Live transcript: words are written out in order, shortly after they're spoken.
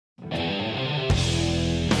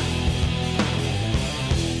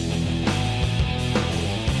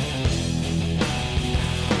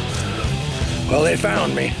Well, they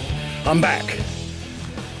found me. I'm back.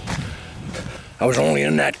 I was only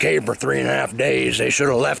in that cave for 3.5 days. They should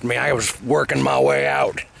have left me. I was working my way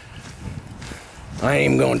out. I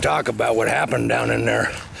ain't even gonna talk about what happened down in there.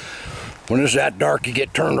 When it's that dark, you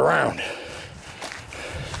get turned around.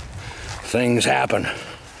 Things happen.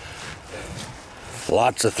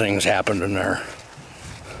 Lots of things happened in there.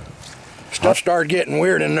 Stuff started getting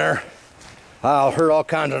weird in there. I heard all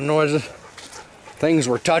kinds of noises. Things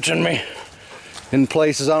were touching me in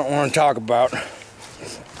places I don't want to talk about.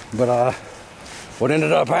 But what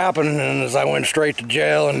ended up happening is I went straight to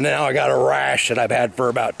jail, and now I got a rash that I've had for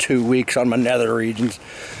about 2 weeks on my nether regions.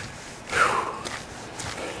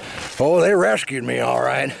 Oh, they rescued me all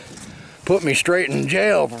right. Put me straight in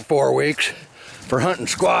jail for 4 weeks for hunting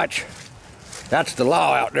squatch. That's the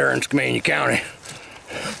law out there in Skamania County.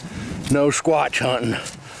 No squatch hunting.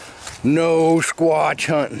 No squatch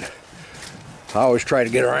hunting. I always try to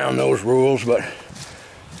get around those rules, but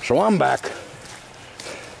so I'm back.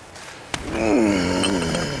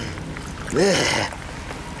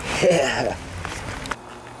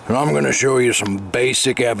 And I'm going to show you some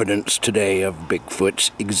basic evidence today of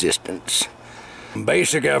Bigfoot's existence.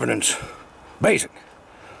 Basic evidence. Basic.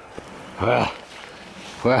 Well,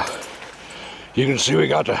 you can see we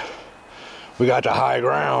got the high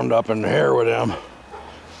ground up in here with them.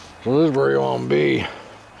 So this is where you want to be.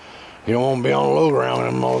 You don't want to be on the low ground,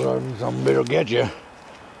 and some bitch will get you.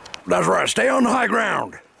 That's right, stay on the high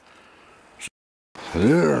ground.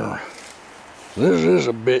 This is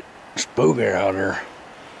a bit spooky out there.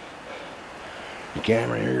 You can't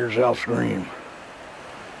even hear yourself scream.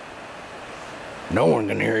 No one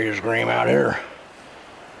can hear you scream out here.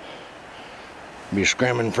 Be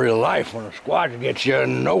screaming for your life when a squatch gets you,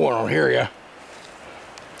 and no one will hear you.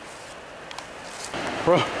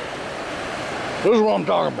 Bro, this is what I'm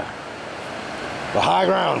talking about. The high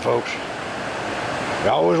ground, folks. You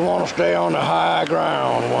always want to stay on the high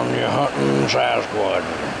ground when you're hunting Sasquatch.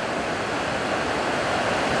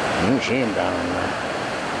 You can see him down in there.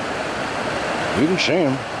 You can see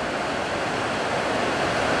him.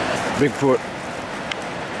 Bigfoot.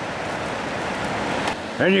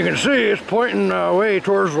 And you can see it's pointing way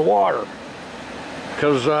towards the water.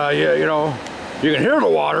 Because, you know, you can hear the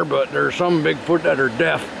water, but there's some Bigfoot that are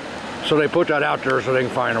deaf. So they put that out there so they can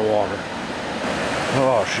find the water.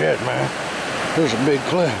 Oh, shit, man. This is a big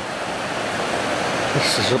cliff.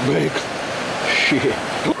 This is a big shit.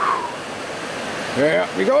 Yeah,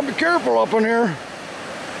 you gotta be careful up in here.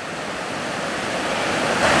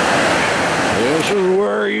 This is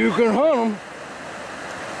where you can hunt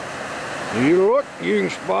them. You look, you can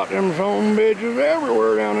spot them some bitches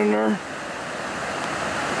everywhere down in there.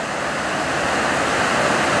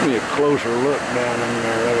 Give me a closer look down in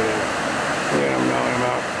there. Look at that. Look at them down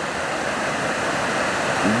about.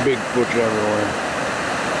 Bigfoot's everywhere.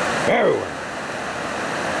 Everywhere.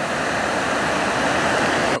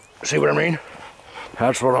 See what I mean?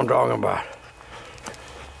 That's what I'm talking about.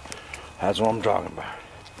 That's what I'm talking about.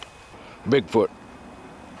 Bigfoot.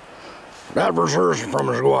 That reserves from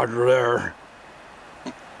a squadron there.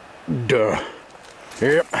 Duh.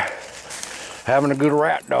 Yep. Having a good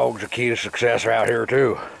rat dog's a key to success out here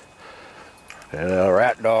too. A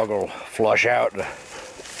rat dog will flush out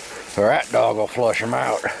the rat dog will flush them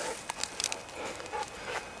out.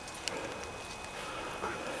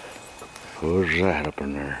 Who's that up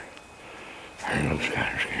in there? That looks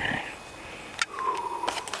kind of scary.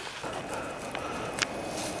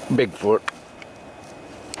 Bigfoot.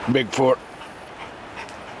 Bigfoot.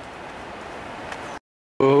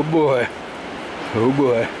 Oh boy. Oh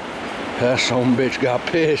boy. That son of a bitch got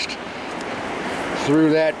pissed.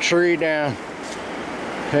 Threw that tree down.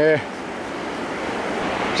 Hey.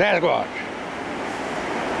 Sasquatch.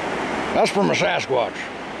 That's from a Sasquatch.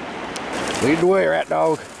 Lead the way, rat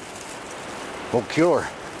dog. Oh, killer.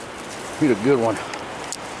 He's a good one.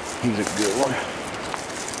 He's a good one.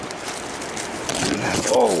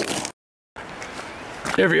 Oh.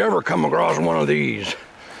 If you ever come across one of these,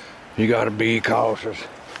 you gotta be cautious.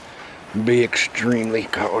 Be extremely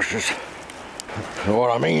cautious. And what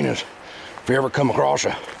I mean is, if you ever come across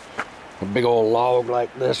a big old log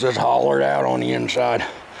like this that's hollowed out on the inside,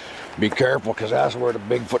 be careful, because that's where the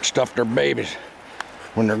Bigfoot stuff their babies.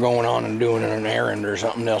 When they're going on and doing an errand or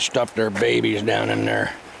something, they'll stuff their babies down in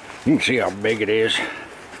there. You can see how big it is.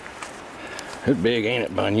 It's big, ain't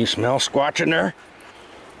it, bun? You smell squatch in there?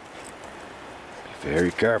 Be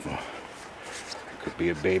very careful. There could be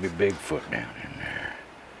a baby Bigfoot down in there.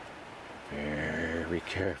 Very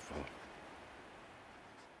careful.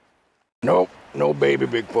 Nope, no baby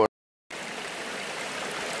Bigfoot.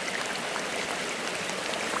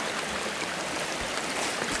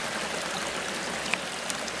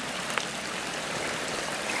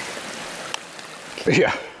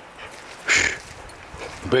 Yeah.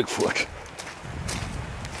 Bigfoot.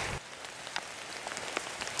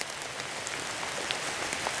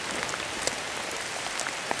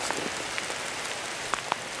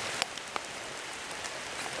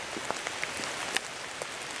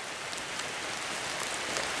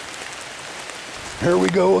 Here we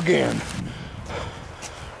go again.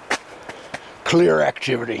 Clear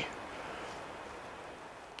activity.